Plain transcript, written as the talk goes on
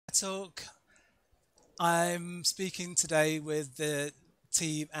Talk. I'm speaking today with the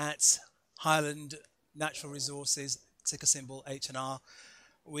team at Highland Natural Resources, ticker symbol HNR.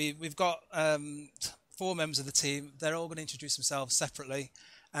 We've got 4 members of the team. They're all going to introduce themselves separately,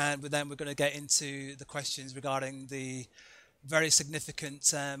 and then we're going to get into the questions regarding the very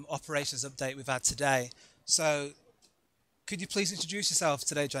significant operations update we've had today. So could you please introduce yourself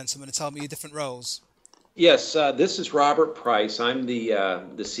today, gentlemen, and tell me your different roles? Yes, this is Robert Price. I'm the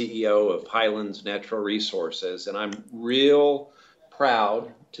CEO of Highlands Natural Resources, and I'm real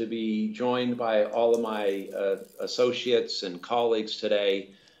proud to be joined by all of my associates and colleagues today,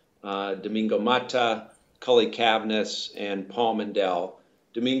 Domingo Mata, Cully Cavness, and Paul Mendel.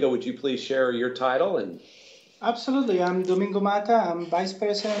 Domingo, would you please share your title? Absolutely. I'm Domingo Mata. I'm Vice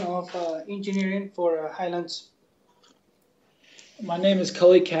President of Engineering for Highlands. My name is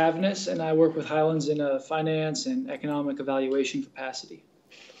Cully Cavness, and I work with Highlands in a finance and economic evaluation capacity.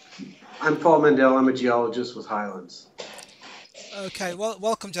 I'm Paul Mendel. I'm a geologist with Highlands. Okay, well,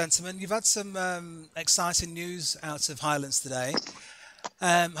 welcome, gentlemen. You've had some exciting news out of Highlands today.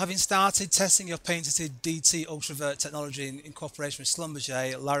 Having started testing your patented DT Ultravert technology in cooperation with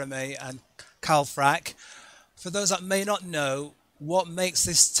Schlumberger, Laramie, and Calfrac, for those that may not know, what makes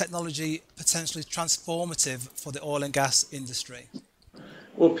this technology potentially transformative for the oil and gas industry?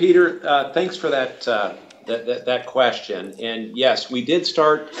 Well, Peter, thanks for that question. And yes, we did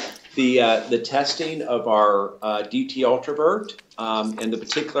start the testing of our DT Ultravert, and the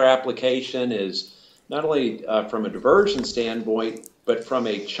particular application is not only from a diversion standpoint, but from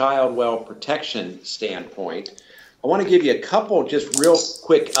a child well protection standpoint. I want to give you a couple just real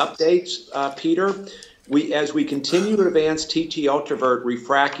quick updates, Peter. As we continue to advance TT Ultravert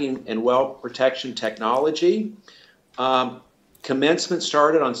refracking and well protection technology, commencement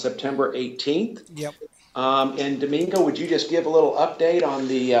started on September 18th. Yep. And Domingo, would you just give a little update on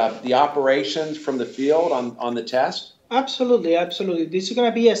the operations from the field on the test? Absolutely, absolutely. This is going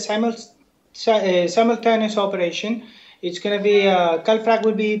to be a simultaneous operation. It's going to be, Calfrac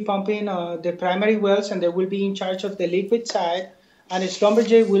will be pumping the primary wells, and they will be in charge of the liquid side. And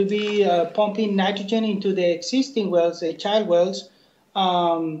Schlumberger will be pumping nitrogen into the existing wells, the child wells,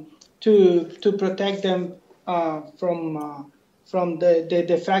 to protect them from the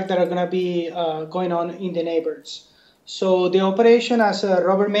frac that are going to be going on in the neighbors. So the operation, as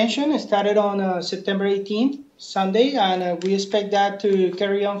Robert mentioned, started on September 18th, Sunday, and we expect that to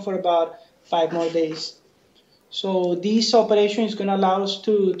carry on for about 5 more days. So this operation is going to allow us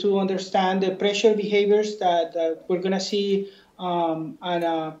to understand the pressure behaviors that we're going to see, and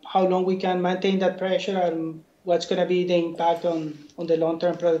how long we can maintain that pressure, and what's going to be the impact on the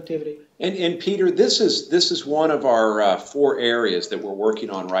long-term productivity. And Peter, this is one of our 4 areas that we're working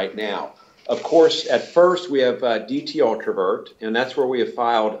on right now. Of course, at first we have DT Ultravert, and that's where we have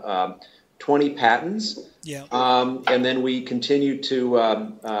filed 20 patents. Yeah. And then we continue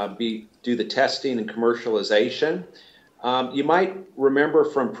to do the testing and commercialization. You might remember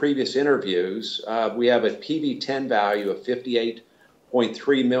from previous interviews, we have a PV10 value of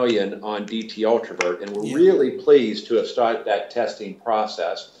 58.3 million on DT Ultravert, and we're really pleased to have started that testing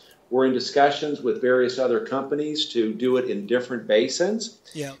process. We're in discussions with various other companies to do it in different basins.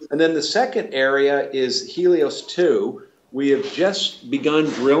 Yeah. And then the second area is Helios 2. We have just begun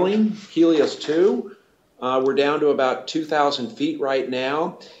drilling Helios 2. We're down to about 2,000 feet right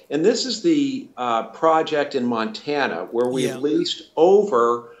now. And this is the project in Montana where we have leased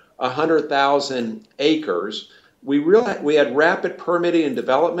over 100,000 acres. We had rapid permitting and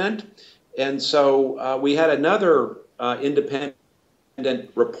development. And so we had another independent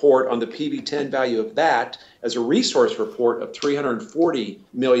report on the PV10 value of that as a resource report of $340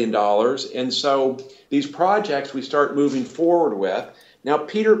 million. And so these projects we start moving forward with. Now,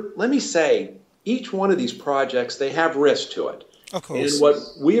 Peter, let me say, each one of these projects, they have risk to it. Of course. And what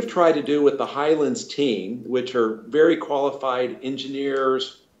we have tried to do with the Highlands team, which are very qualified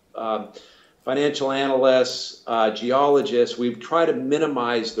engineers, financial analysts, geologists, we've tried to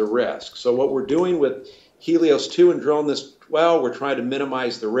minimize the risk. So what we're doing with Helios 2 and drilling this well, we're trying to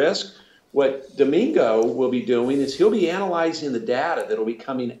minimize the risk. What Domingo will be doing is he'll be analyzing the data that will be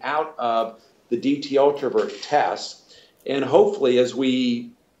coming out of the DT Ultravert tests. And hopefully, as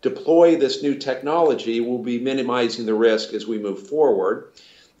we deploy this new technology, we'll be minimizing the risk as we move forward.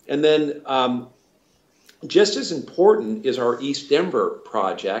 And then just as important is our East Denver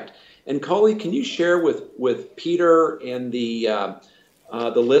project. And Cully, can you share with Peter and the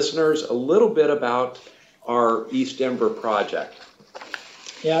listeners a little bit about our East Denver project?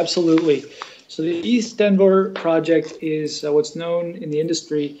 Yeah, absolutely. So the East Denver project is what's known in the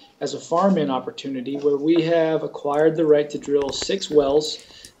industry as a farm-in opportunity, where we have acquired the right to drill 6 wells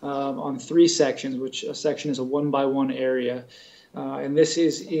on 3 sections, which a section is a 1-by-1 area. And this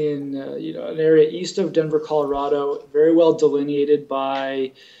is in an area east of Denver, Colorado, very well delineated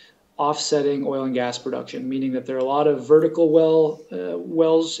by offsetting oil and gas production, meaning that there are a lot of vertical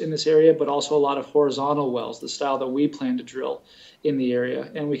wells in this area, but also a lot of horizontal wells, the style that we plan to drill in the area.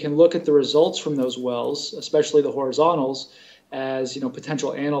 And we can look at the results from those wells, especially the horizontals, as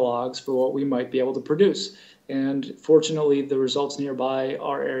potential analogs for what we might be able to produce. And fortunately, the results nearby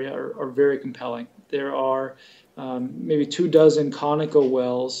our area are very compelling. There are maybe 24 Conoco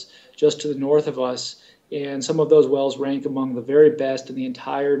wells just to the north of us, and some of those wells rank among the very best in the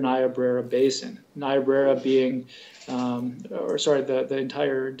entire Niobrara Basin. Niobrara being, the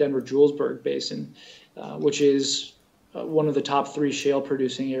entire Denver-Julesburg Basin, which is one of the top 3 shale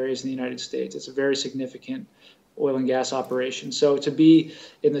producing areas in the United States. It's a very significant oil and gas operation. So to be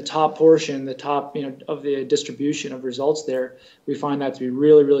in the top portion, the top of the distribution of results there, we find that to be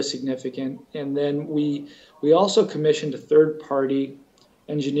really, really significant. And then we also commissioned a third-party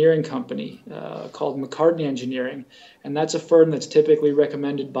engineering company called MaCartney Engineering, and that's a firm that's typically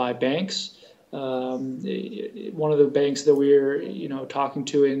recommended by banks. One of the banks that we're talking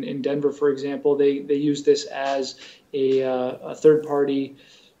to in Denver, for example, they use this as a third party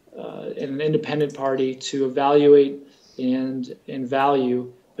and an independent party to evaluate and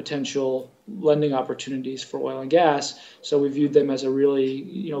value potential lending opportunities for oil and gas. So we viewed them as a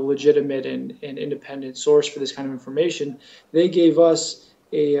really legitimate and independent source for this kind of information. They gave us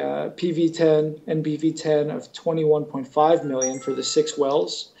a PV10, NPV10 of $21.5 million for the 6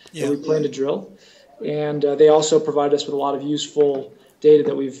 wells that we plan to drill, and they also provide us with a lot of useful data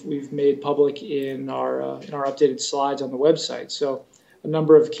that we've made public in our updated slides on the website. So a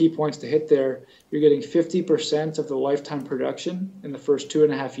number of key points to hit there. You're getting 50% of the lifetime production in the first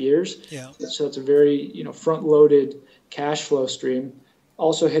 2.5 years. Yeah. So it's a very front-loaded cash flow stream.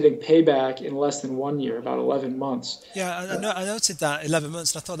 Also hitting payback in less than 1 year, about 11 months. Yeah, I noted that 11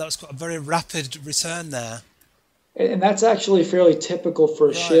 months, and I thought that was quite a very rapid return there. And that's actually fairly typical for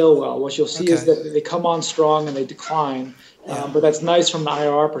a shale well. What you'll see is that they come on strong and they decline. But that's nice from an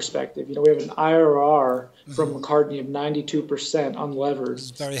IRR perspective. We have an IRR from MaCartney of 92% unlevered. It's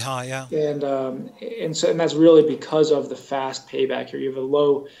very high, yeah. And that's really because of the fast payback here. You have a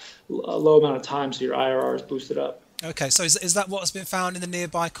low amount of time, so your IRR is boosted up. Okay, so is that what's been found in the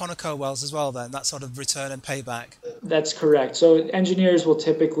nearby Conoco wells as well then, that sort of return and payback? That's correct. So engineers will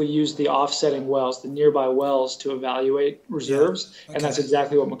typically use the offsetting wells, the nearby wells, to evaluate reserves, and that's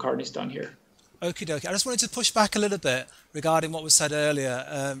exactly what MaCartney's done here. Okie dokie. I just wanted to push back a little bit regarding what was said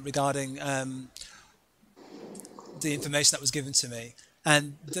earlier regarding the information that was given to me.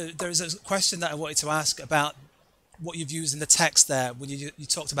 And there is a question that I wanted to ask about what you've used in the text there when you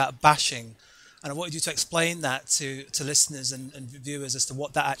talked about bashing. And I wanted you to explain that to listeners and viewers as to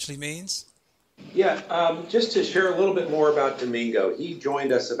what that actually means. Yeah, just to share a little bit more about Domingo. He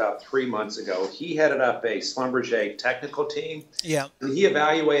joined us about 3 months ago. He headed up a Schlumberger technical team. Yeah. And he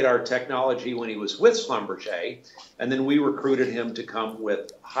evaluated our technology when he was with Schlumberger, and then we recruited him to come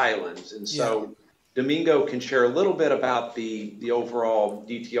with Highlands. And so Domingo can share a little bit about the overall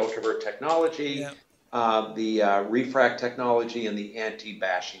DT Ultravert technology, the refract technology, and the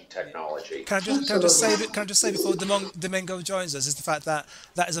anti-bashing technology. Can I just say before Domingo joins us is the fact that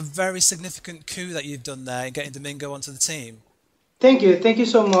is a very significant coup that you've done there in getting Domingo onto the team. Thank you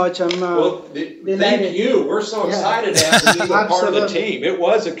so much. I'm delighted. Thank you. We're so excited to have you be a part of the team. It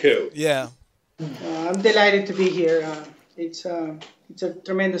was a coup. Yeah. I'm delighted to be here. It's a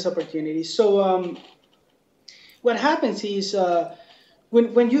tremendous opportunity. So what happens is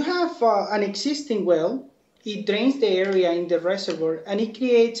when you have an existing well, it drains the area in the reservoir and it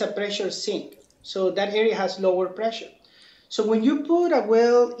creates a pressure sink. So that area has lower pressure. So when you put a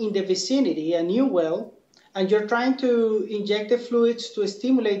well in the vicinity, a new well, and you're trying to inject the fluids to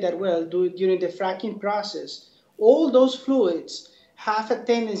stimulate that well during the fracking process, all those fluids have a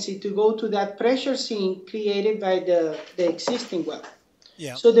tendency to go to that pressure sink created by the existing well.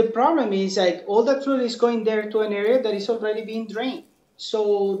 Yeah. So the problem is all that fluid is going there to an area that is already being drained.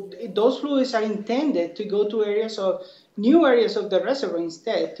 So those fluids are intended to go to new areas of the reservoir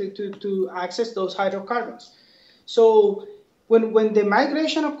instead to access those hydrocarbons. So when the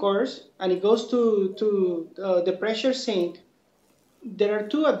migration occurs and it goes to the pressure sink, there are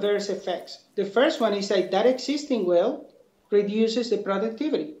two adverse effects. The first one is that existing well reduces the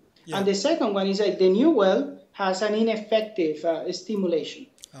productivity. Yeah. And the second one is the new well has an ineffective stimulation.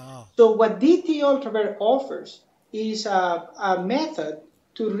 Oh. So what DT Ultravert offers is a method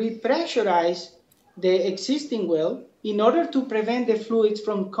to repressurize the existing well in order to prevent the fluids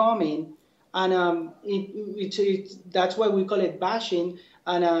from coming, and that's why we call it bashing,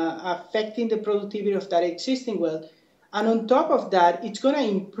 and affecting the productivity of that existing well. And on top of that, it's going to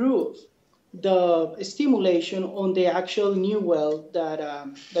improve the stimulation on the actual new well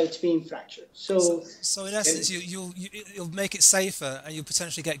that's being fractured. So in essence, you'll make it safer and you'll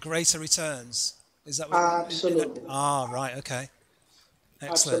potentially get greater returns. Is that what? Absolutely. Right. Okay.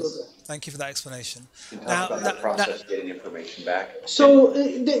 Excellent. Absolutely. Thank you for that explanation. You can talk about the process, getting information back. So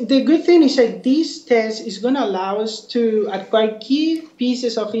the good thing is that this test is going to allow us to acquire key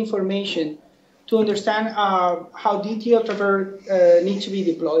pieces of information to understand how DT Ultravert needs to be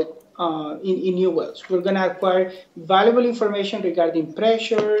deployed in new wells. We're going to acquire valuable information regarding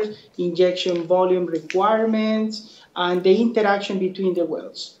pressures, injection volume requirements, and the interaction between the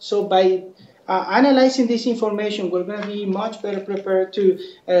wells. So by analyzing this information, we're going to be much better prepared to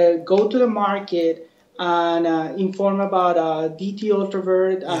go to the market and inform about DT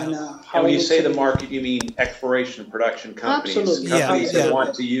Ultravert and how. And when you say the market, you mean exploration and production companies, Absolutely. companies that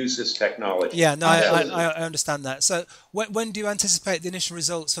want to use this technology. Yeah, no, I understand that. So when do you anticipate the initial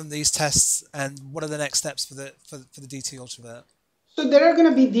results from these tests, and what are the next steps for the DT Ultravert? So there are going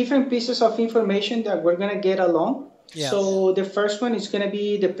to be different pieces of information that we're going to get along. Yeah. So the first one is going to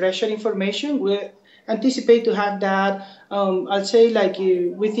be the pressure information. We anticipate to have that, I'll say, like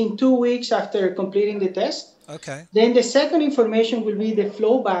within 2 weeks after completing the test. Okay. Then the second information will be the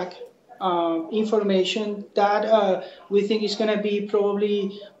flowback information that we think is going to be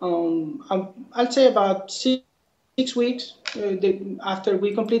probably, I'll say, about 6 weeks after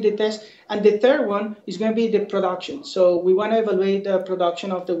we complete the test. And the third one is going to be the production. So we want to evaluate the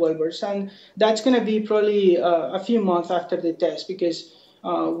production of the wellbores, and that's going to be probably a few months after the test, because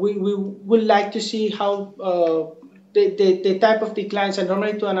we would like to see how the type of declines. And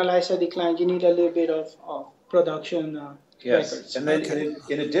normally to analyze a decline, you need a little bit of production records. And then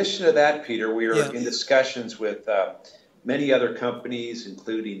in addition to that, Peter, we are in discussions with many other companies,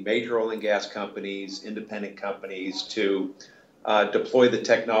 including major oil and gas companies, independent companies, to deploy the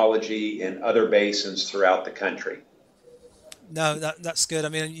technology in other basins throughout the country. No, that's good. I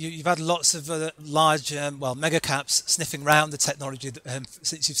mean, you've had lots of large, mega caps sniffing around the technology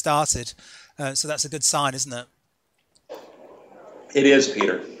since you've started. So that's a good sign, isn't it? It is,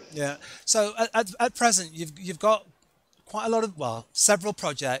 Peter. Yeah. So at present, you've got quite a lot of, several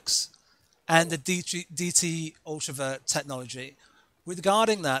projects and the DT Ultravert technology.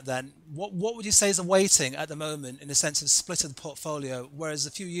 Regarding that, then, what would you say is a weighting at the moment in the sense of split of the portfolio, whereas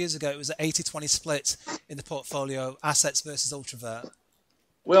a few years ago it was an 80-20 split in the portfolio, assets versus Ultravert?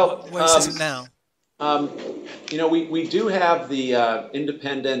 Well, where is it now? We do have the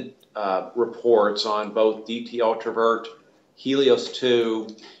independent reports on both DT Ultravert, Helios 2,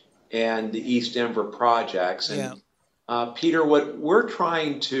 and the East Denver projects. And Peter, what we're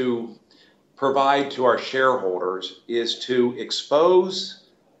trying to provide to our shareholders is to expose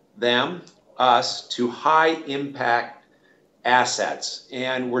us to high impact assets.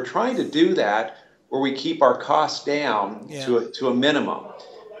 And we're trying to do that where we keep our costs down to a minimum.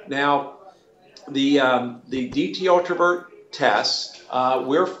 Now, the DT Ultravert tests,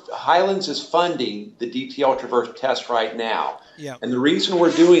 Highlands is funding the DT Ultravert test right now. Yeah. And the reason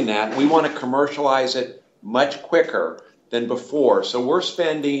we're doing that, we want to commercialize it much quicker than before. So we're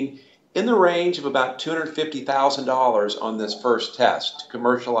spending in the range of about $250,000 on this first test to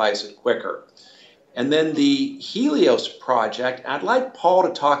commercialize it quicker. And then the Helios project, I'd like Paul to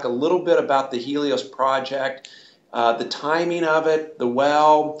talk a little bit about the Helios project, the timing of it, the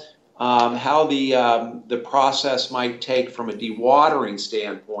well, how the process might take from a dewatering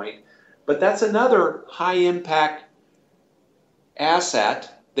standpoint. But that's another high impact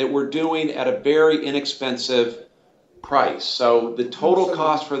asset that we're doing at a very inexpensive price. So the total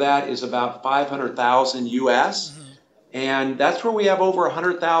cost for that is about $500,000 US, and that's where we have over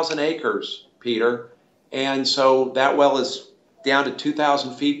 100,000 acres, Peter. And so that well is down to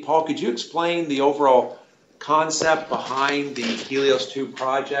 2,000 feet. Paul, could you explain the overall concept behind the Helios 2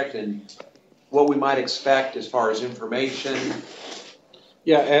 project and what we might expect as far as information?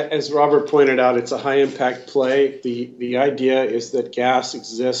 Yeah, as Robert pointed out, it's a high impact play. The idea is that gas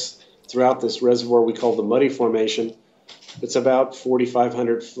exists throughout this reservoir we call the Muddy Formation. It's about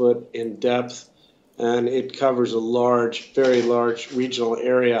 4,500 foot in depth, and it covers a very large regional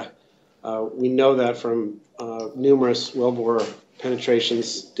area. We know that from numerous wellbore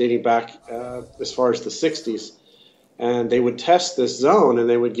penetrations dating back as far as the 60s. And they would test this zone, and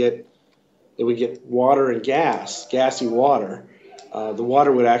they would get water and gassy water. The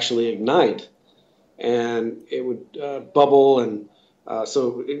water would actually ignite, and it would bubble, and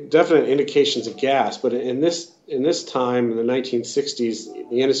so definite indications of gas. But in this time, in the 1960s,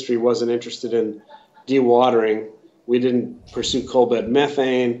 the industry wasn't interested in dewatering. We didn't pursue coal bed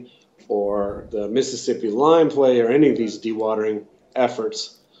methane or the Mississippi lime play or any of these dewatering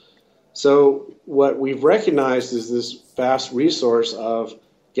efforts. So what we've recognized is this vast resource of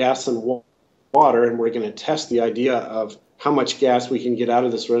gas and water, and we're going to test the idea of how much gas we can get out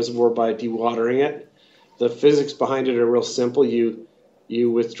of this reservoir by dewatering it. The physics behind it are real simple. You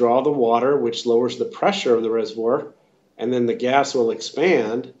withdraw the water, which lowers the pressure of the reservoir, and then the gas will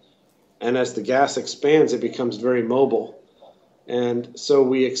expand. And as the gas expands, it becomes very mobile. And so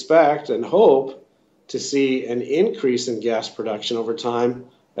we expect and hope to see an increase in gas production over time,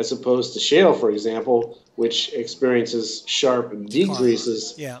 as opposed to shale, for example, which experiences sharp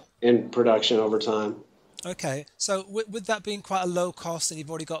decreases in production over time. Okay, so with that being quite a low cost and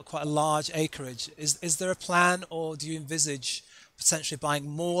you've already got quite a large acreage, is there a plan, or do you envisage potentially buying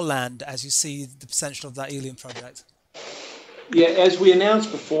more land as you see the potential of that Helium project? Yeah, as we announced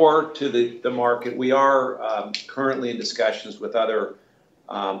before to the market, we are currently in discussions with other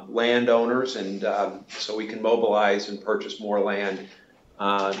landowners, and so we can mobilize and purchase more land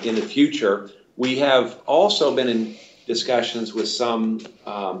in the future. We have also been in discussions with some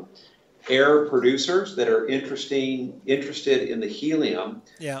air producers that are interested in the helium.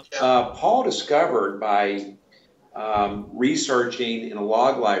 Yeah. Paul discovered by researching in a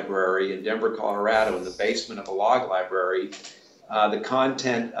log library in Denver, Colorado, in the basement of a log library, the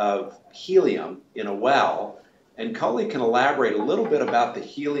content of helium in a well. And Cully can elaborate a little bit about the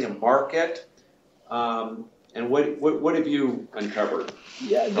helium market. And what have you uncovered?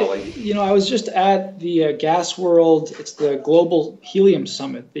 Yeah, I was just at the Gas World. It's the Global Helium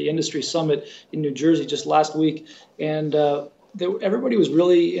Summit, the industry summit in New Jersey just last week, and everybody was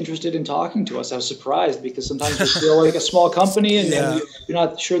really interested in talking to us. I was surprised because sometimes you feel like a small company and you're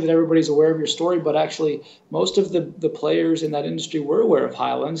not sure that everybody's aware of your story, but actually most of the players in that industry were aware of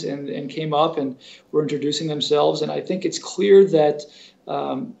Highlands and came up and were introducing themselves. And I think it's clear that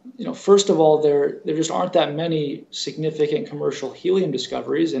first of all, there just aren't that many significant commercial helium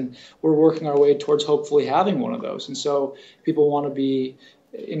discoveries, and we're working our way towards hopefully having one of those. And so people want to be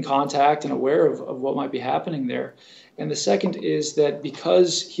in contact and aware of what might be happening there. And the second is that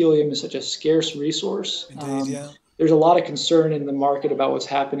because helium is such a scarce resource, there's a lot of concern in the market about what's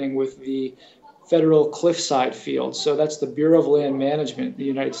happening with the federal cliffside field. So that's the Bureau of Land Management in the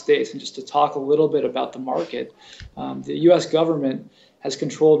United States. And just to talk a little bit about the market, the U.S. government has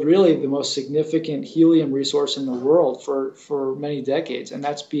controlled really the most significant helium resource in the world for many decades, and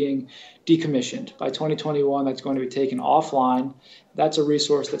that's being decommissioned. By 2021, that's going to be taken offline. That's a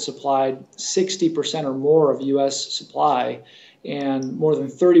resource that supplied 60% or more of U.S. supply and more than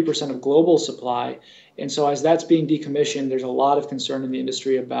 30% of global supply. And so as that's being decommissioned, there's a lot of concern in the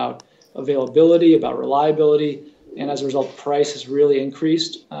industry about availability, about reliability, and as a result, price has really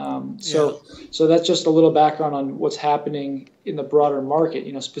increased. So that's just a little background on what's happening in the broader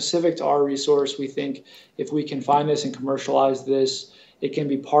market. Specific to our resource, we think if we can find this and commercialize this, it can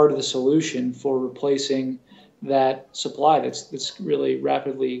be part of the solution for replacing that supply that's really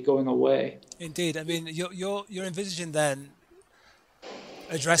rapidly going away. Indeed. I mean, you're envisaging then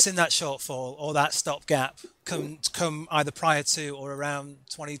addressing that shortfall or that stopgap come either prior to or around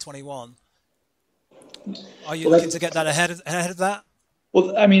 2021. Are you looking to get that ahead of that?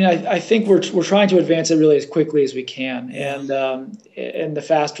 Well, I mean, I think we're trying to advance it really as quickly as we can, and the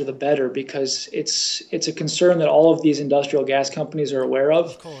faster the better, because it's a concern that all of these industrial gas companies are aware of.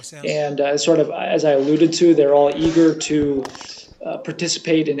 Of course, yeah. And sort of as I alluded to, they're all eager to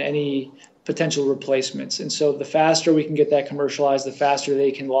participate in any potential replacements. And so the faster we can get that commercialized, the faster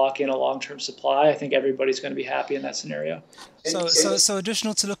they can lock in a long-term supply. I think everybody's going to be happy in that scenario. So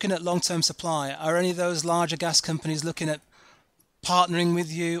additional to looking at long-term supply, are any of those larger gas companies looking at partnering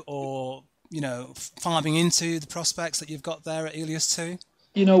with you or, farming into the prospects that you've got there at Helios too?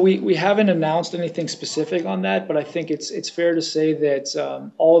 We haven't announced anything specific on that, but I think it's fair to say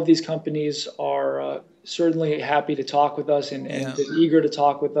that all of these companies are certainly happy to talk with us and eager to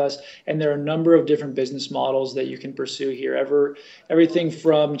talk with us. And there are a number of different business models that you can pursue here. Everything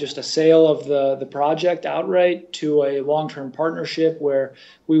from just a sale of the project outright to a long-term partnership where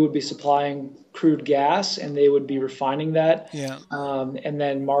we would be supplying crude gas and they would be refining that and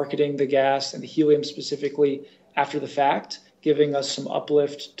then marketing the gas and the helium specifically after the fact, giving us some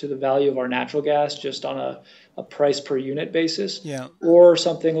uplift to the value of our natural gas just on a price per unit basis, or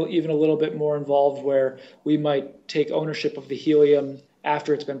something even a little bit more involved where we might take ownership of the helium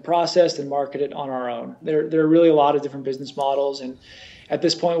after it's been processed and market it on our own. There are really a lot of different business models, and at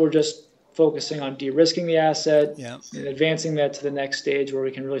this point we're just focusing on de-risking the asset and advancing that to the next stage where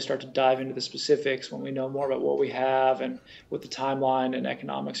we can really start to dive into the specifics when we know more about what we have and what the timeline and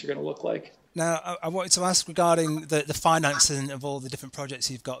economics are going to look like. Now, I wanted to ask regarding the financing of all the different projects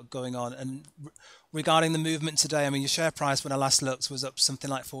you've got going on, and regarding the movement today. I mean, your share price when I last looked was up something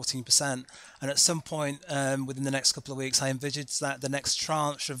like 14%, and at some point within the next couple of weeks, I envisaged that the next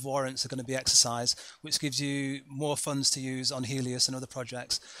tranche of warrants are going to be exercised, which gives you more funds to use on Helios and other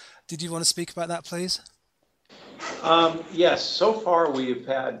projects. Did you want to speak about that, please? Yes, so far we've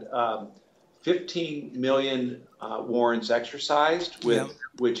had 15 million warrants exercised,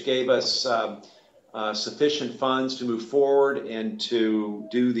 which gave us sufficient funds to move forward and to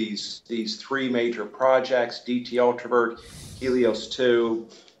do these three major projects: DT Ultravert, Helios 2,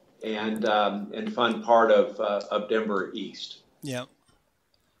 and fund part of Denver East. Yeah.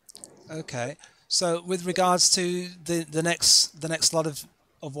 Okay. So with regards to the next lot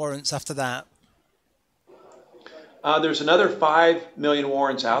of warrants after that. There's another 5 million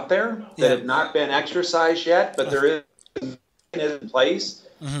warrants out there that have not been exercised yet, but there is in place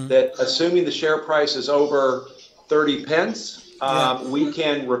that, assuming the share price is over 30 pence, we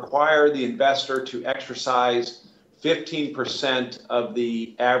can require the investor to exercise 15% of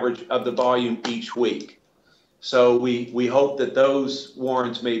the average of the volume each week. So we hope that those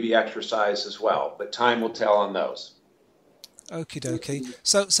warrants may be exercised as well, but time will tell on those. Okie dokie.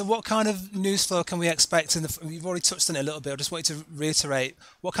 So what kind of news flow can we expect you've already touched on it a little bit. I just wanted to reiterate,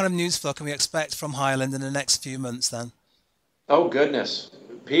 what kind of news flow can we expect from Highland in the next few months then? Oh, goodness.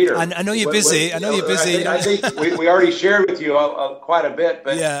 Peter. I know you're busy. I know you're busy. I think we already shared with you quite a bit,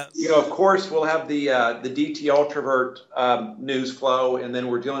 but of course we'll have the DT Ultravert news flow, and then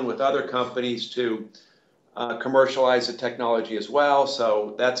we're dealing with other companies to commercialize the technology as well.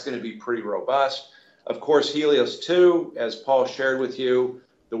 So that's going to be pretty robust. Of course, Helios 2, as Paul shared with you,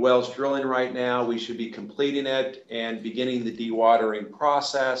 the well's drilling right now. We should be completing it and beginning the dewatering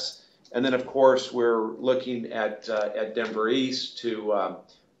process. And then, of course, we're looking at Denver East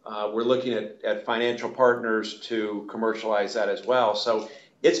we're looking at financial partners to commercialize that as well. So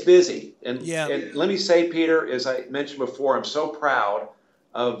it's busy. And let me say, Peter, as I mentioned before, I'm so proud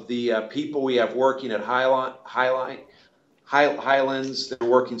of the people we have working at Highlands. They're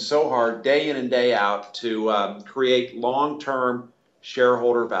working so hard day in and day out to create long-term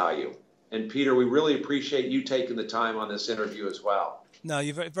shareholder value. And Peter, we really appreciate you taking the time on this interview as well. No,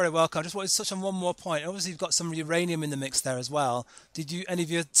 you're very, very welcome. I just wanted to touch on one more point. Obviously, you've got some uranium in the mix there as well. Did any of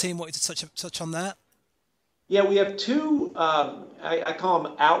your team want you to touch on that? Yeah, we have two, I call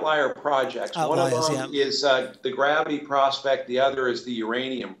them outlier projects. Outliers, one of them is the gravity prospect. The other is the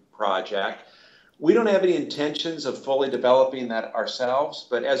uranium project. We don't have any intentions of fully developing that ourselves,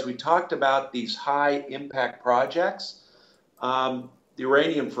 but as we talked about these high impact projects, the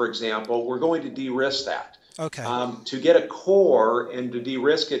uranium, for example, we're going to de-risk that. Okay. To get a core and to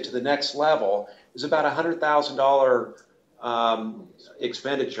de-risk it to the next level is about $100,000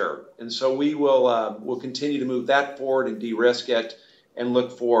 expenditure, and so we will we'll continue to move that forward and de-risk it and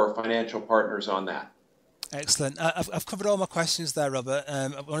look for financial partners on that. Excellent. I've covered all my questions there, Robert. I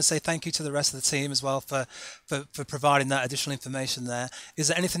want to say thank you to the rest of the team as well for providing that additional information there. Is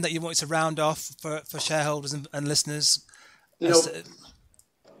there anything that you wanted to round off for shareholders and listeners?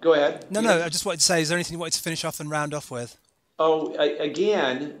 Go ahead. No, I just wanted to say, is there anything you wanted to finish off and round off with? Oh,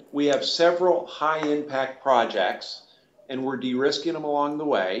 again, we have several high-impact projects, and we're de-risking them along the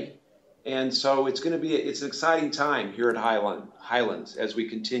way. And so it's an exciting time here at Highlands as we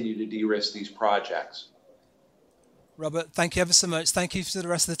continue to de-risk these projects. Robert, thank you ever so much. Thank you to the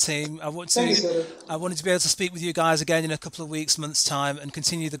rest of the team. I wanted to be able to speak with you guys again in a couple of weeks, months' time, and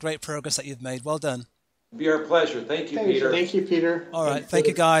continue the great progress that you've made. Well done. It'll be our pleasure. Thank you, Peter. Thank you, Peter. All right. Thank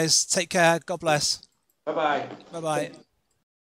you, guys. Take care. God bless. Bye-bye. Bye-bye.